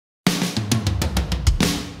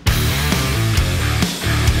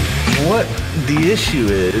the issue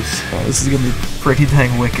is... Oh, this is gonna be pretty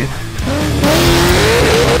dang wicked.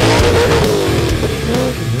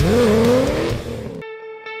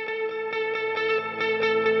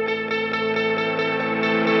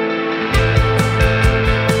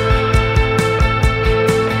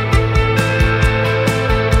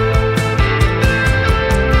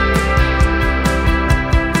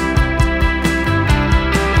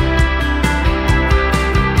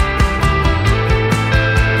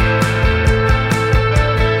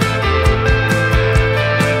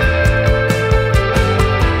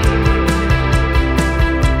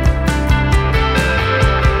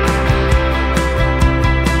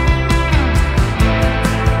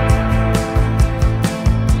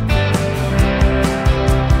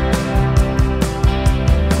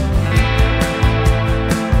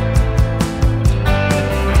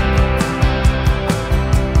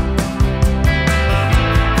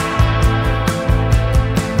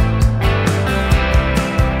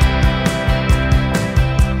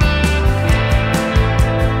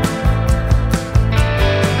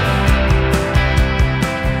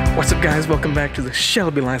 What's up, guys? Welcome back to the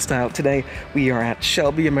Shelby Lifestyle. Today we are at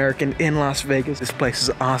Shelby American in Las Vegas. This place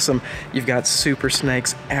is awesome. You've got Super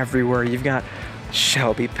Snakes everywhere. You've got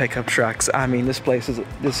Shelby pickup trucks. I mean, this place is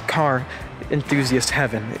this car enthusiast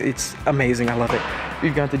heaven. It's amazing. I love it.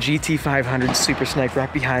 We've got the GT500 Super Snake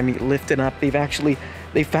right behind me, lifted up.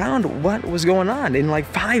 They found what was going on in like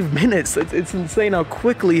 5 minutes. It's insane how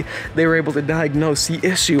quickly they were able to diagnose the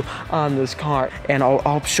issue on this car. And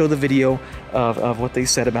I'll show the video of what they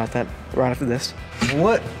said about that right after this.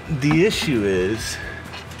 What the issue is...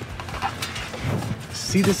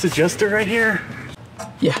 See this adjuster right here?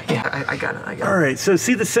 Yeah, I got it. All right, so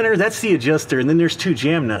see the center? That's the adjuster, and then there's two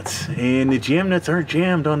jam nuts. And the jam nuts aren't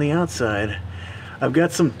jammed on the outside. I've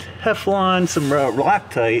got some Teflon, some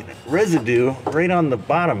Loctite residue right on the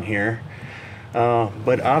bottom here.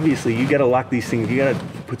 But obviously you gotta lock these things. You gotta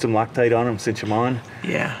put some Loctite on them, cinch them on.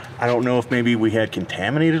 Yeah. I don't know if maybe we had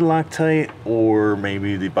contaminated Loctite, or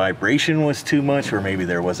maybe the vibration was too much, or maybe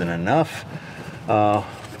there wasn't enough.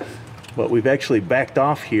 But we've actually backed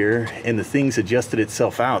off here and the thing's adjusted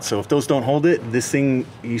itself out. So if those don't hold it, this thing,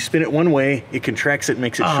 you spin it one way, it contracts it,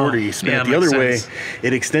 makes it shorter. You spin it the other way,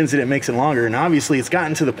 it extends it, it makes it longer. And obviously it's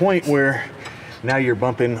gotten to the point where now you're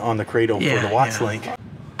bumping on the cradle for the Watts link.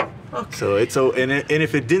 Okay. So and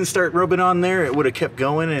if it didn't start rubbing on there, it would have kept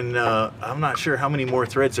going. And I'm not sure how many more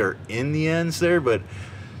threads are in the ends there, but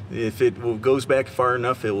if it goes back far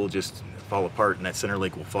enough, it will just fall apart and that center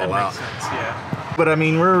link will fall out. That makes sense, yeah. But I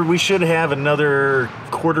mean, we should have another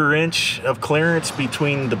 1/4 inch of clearance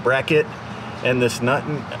between the bracket and this nut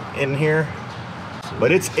in here.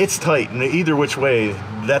 But it's tight, and either which way,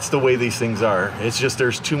 that's the way these things are. It's just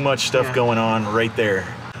there's too much stuff going on right there.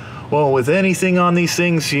 Well, with anything on these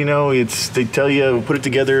things, you know, they tell you put it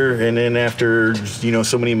together, and then after, you know,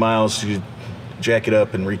 so many miles, you jack it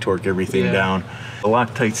up and retorque everything down. A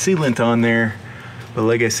Loctite sealant on there, but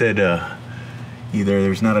like I said, either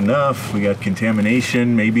there's not enough, we got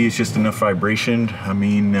contamination, maybe it's just enough vibration. I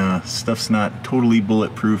mean, stuff's not totally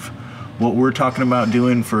bulletproof. What we're talking about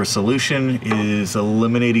doing for a solution is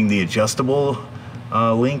eliminating the adjustable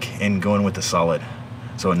link and going with the solid.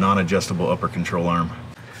 So a non-adjustable upper control arm.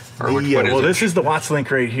 Well, this is the Watts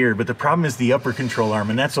link right here, but the problem is the upper control arm,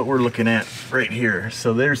 and that's what we're looking at right here.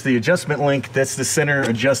 So there's the adjustment link, that's the center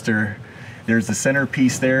adjuster. There's the center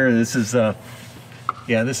piece there. This is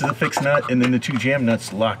this is a fixed nut, and then the two jam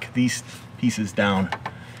nuts lock these pieces down.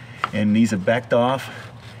 And these have backed off.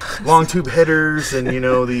 Long tube headers, and you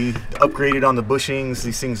know, the upgraded on the bushings.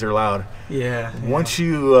 These things are loud. Yeah. Once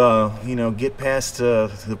you you know, get past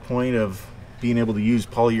the point of being able to use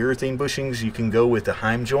polyurethane bushings, you can go with the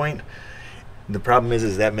Heim joint. The problem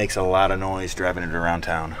is that makes a lot of noise driving it around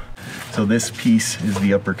town. So this piece is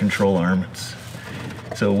the upper control arm.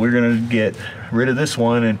 So we're gonna get rid of this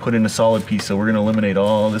one and put in a solid piece. So we're gonna eliminate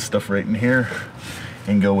all this stuff right in here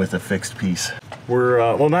and go with a fixed piece. We're,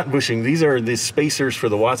 well, not bushing, these are the spacers for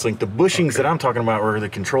the Watts link. The bushings that I'm talking about are the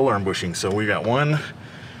control arm bushings. So we got 1,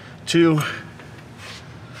 2,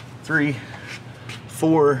 3,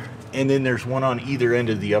 4, and then there's one on either end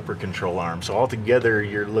of the upper control arm. So altogether,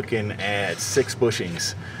 you're looking at 6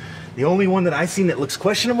 bushings. The only one that I've seen that looks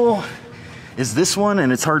questionable is this one,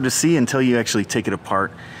 and it's hard to see until you actually take it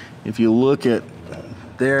apart. If you look at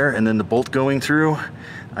there and then the bolt going through,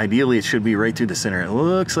 ideally it should be right through the center. It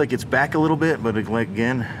looks like it's back a little bit, but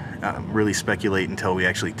again, really speculate until we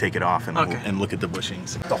actually take it off and look at the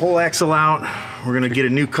bushings. The whole axle out, we're gonna get a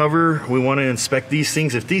new cover. We wanna inspect these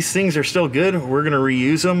things. If these things are still good, we're gonna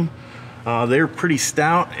reuse them. They're pretty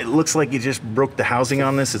stout. It looks like you just broke the housing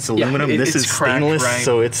on this. It's aluminum. This is stainless, right,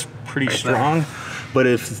 so it's pretty strong. But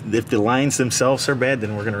if the lines themselves are bad,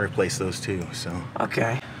 then we're going to replace those too. So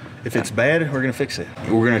okay. If it's bad, we're going to fix it.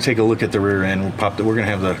 We're going to take a look at the rear end. We're going to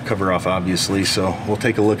have the cover off, obviously. So we'll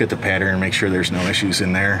take a look at the pattern and make sure there's no issues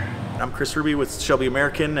in there. I'm Chris Ruby with Shelby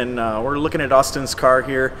American, and we're looking at Austin's car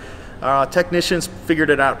here. Technicians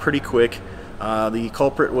figured it out pretty quick. The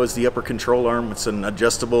culprit was the upper control arm. It's an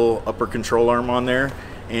adjustable upper control arm on there,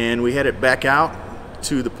 and we had it back out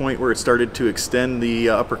to the point where it started to extend the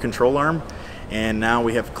upper control arm, and now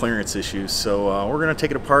we have clearance issues. So we're going to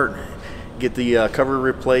take it apart, get the cover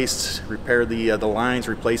replaced, repair the lines,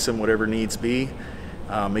 replace them, whatever needs be.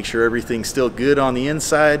 Make sure everything's still good on the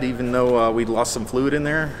inside, even though we lost some fluid in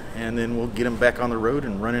there, and then we'll get them back on the road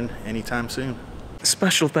and running anytime soon.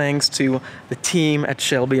 Special thanks to the team at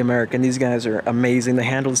Shelby American. These guys are amazing. They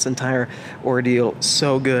handled this entire ordeal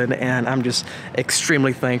so good, and I'm just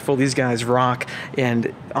extremely thankful. These guys rock,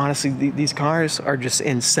 and honestly, these cars are just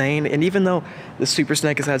insane. And even though the Super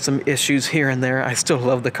Snake has had some issues here and there, I still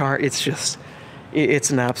love the car. It's just,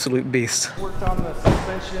 it's an absolute beast. Worked on the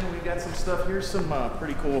suspension. We got some stuff. Here's some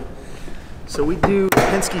pretty cool. So we do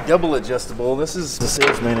Penske double adjustable. This is the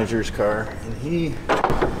sales manager's car, and he's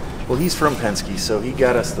from Penske, so he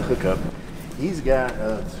got us the hookup. He's got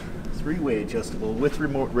a three-way adjustable with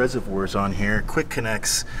remote reservoirs on here, quick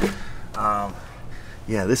connects. Yeah,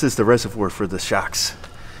 this is the reservoir for the shocks.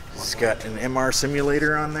 It's got an MR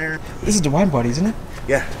simulator on there. This is the wide body, isn't it?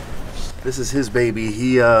 Yeah. This is his baby.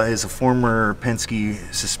 He is a former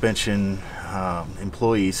Penske suspension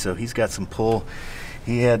employee, so he's got some pull.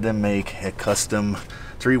 He had them make a custom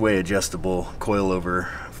three-way adjustable coilover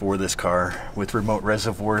for this car with remote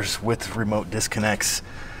reservoirs, with remote disconnects.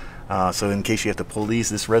 So in case you have to pull these,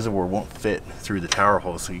 this reservoir won't fit through the tower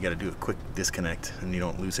hole, so you got to do a quick disconnect and you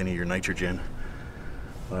don't lose any of your nitrogen.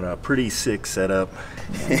 But a pretty sick setup.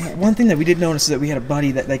 One thing that we did notice is that we had a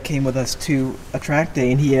buddy that came with us to a track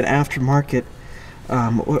day, and he had aftermarket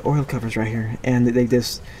oil covers right here, and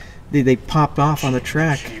they popped off on the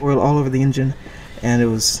track, oil all over the engine, and it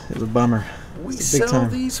was a bummer. We sell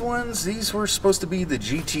these ones. These were supposed to be the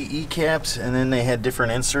GTE caps, and then they had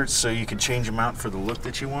different inserts so you could change them out for the look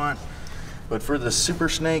that you want. But for the Super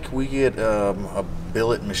Snake, we get a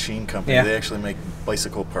billet machine company. Yeah. They actually make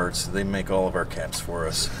bicycle parts. They make all of our caps for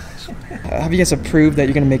us. Have you guys approved that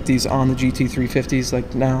you're going to make these on the GT350s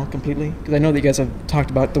like now completely? Because I know that you guys have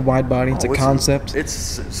talked about the wide body. It's a concept.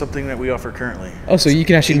 It's something that we offer currently. Oh, so you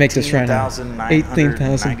can actually make this right now.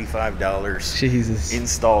 $18,995. Jesus.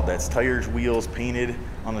 Installed. That's tires, wheels, painted.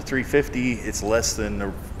 On the 350, it's less than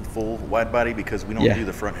the full wide body because we don't do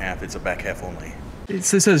the front half. It's a back half only. It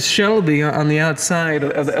says Shelby on the outside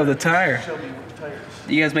of the tire. Shelby tires.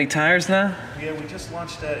 You guys make tires now? Yeah, we just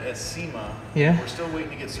launched that at SEMA. Yeah. We're still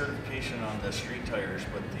waiting to get certification on the street tires,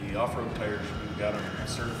 but the off-road tires, we've got them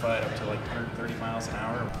certified up to like 130 miles an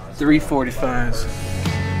hour. 345s.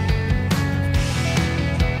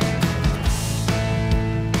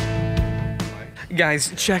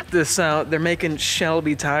 Guys, check this out. They're making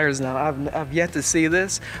Shelby tires now. I've yet to see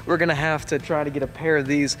this. We're gonna have to try to get a pair of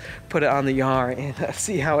these, put it on the yard, and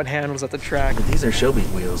see how it handles at the track. These are Shelby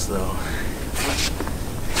wheels, though.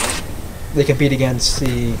 They compete against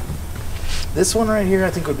the... This one right here, I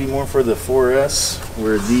think, would be more for the 4S,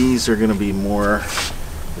 where these are gonna be more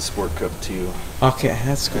the Sport Cup 2. Okay,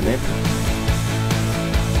 that's good.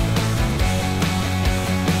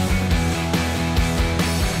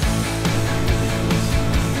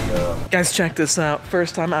 Guys, check this out.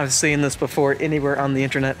 First time I've seen this before anywhere on the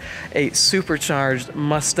internet. A supercharged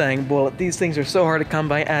Mustang Bullet. These things are so hard to come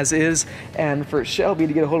by as is, and for Shelby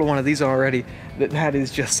to get a hold of one of these already, that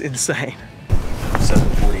is just insane.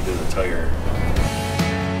 740 to the tire.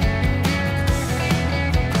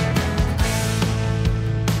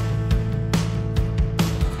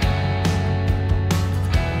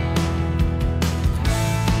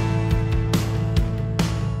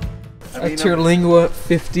 A Terlingua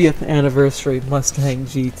 50th anniversary Mustang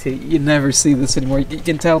GT. You never see this anymore. You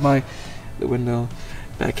can tell by the window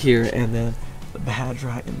back here and then the badge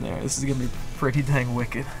right in there. This is gonna be pretty dang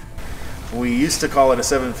wicked. We used to call it a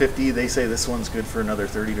 750. They say this one's good for another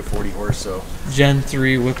 30 to 40 horse. So Gen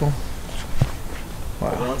 3 Whipple.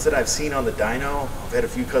 Wow. The ones that I've seen on the dyno, I've had a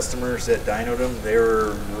few customers that dynoed them. They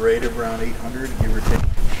were right around 800, give or take.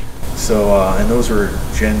 So and those were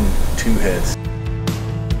Gen 2 heads.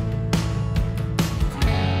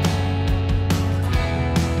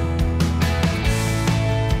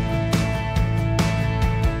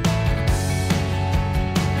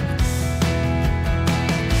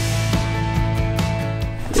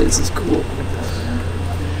 This is cool.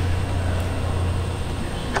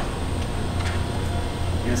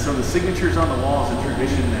 Yeah, so the signatures on the wall is a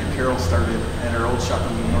tradition that Carol started at our old shop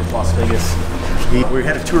in North Las Vegas. We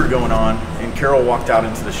had a tour going on, and Carol walked out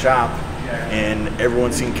into the shop, and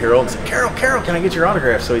everyone seen Carol and said, Carol, can I get your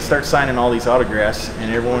autograph? So he starts signing all these autographs, and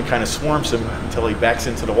everyone kind of swarms him until he backs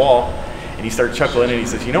into the wall, and he starts chuckling, and he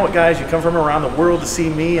says, you know what, guys, you come from around the world to see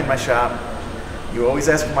me and my shop. You always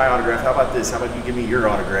ask for my autograph. How about this? How about you give me your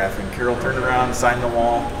autograph? And Carol turned around, signed the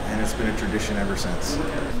wall, and it's been a tradition ever since.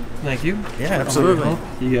 Thank you. Yeah, absolutely.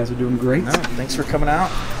 You guys are doing great. No, thanks for coming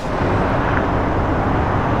out.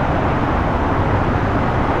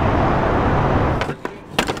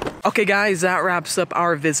 Okay guys, that wraps up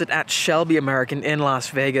our visit at Shelby American in Las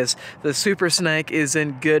Vegas. The Super Snake is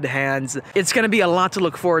in good hands. It's gonna be a lot to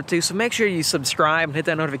look forward to, so make sure you subscribe and hit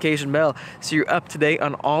that notification bell so you're up to date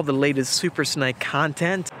on all the latest Super Snake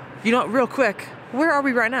content. You know, real quick, where are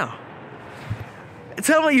we right now?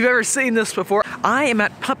 Tell me if you've ever seen this before. I am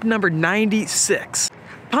at pump number 96.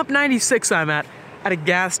 Pump 96 I'm at a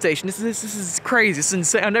gas station. This is crazy. It's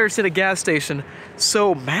insane. I've never seen a gas station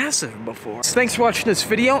so massive before. So thanks for watching this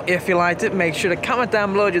video. If you liked it, make sure to comment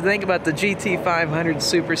down below what you think about the GT500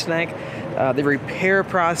 Super Snake, the repair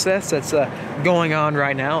process that's going on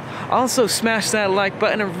right now. Also, smash that like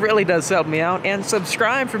button. It really does help me out. And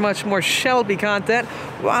subscribe for much more Shelby content.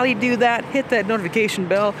 While you do that, hit that notification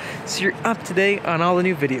bell so you're up to date on all the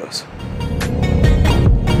new videos.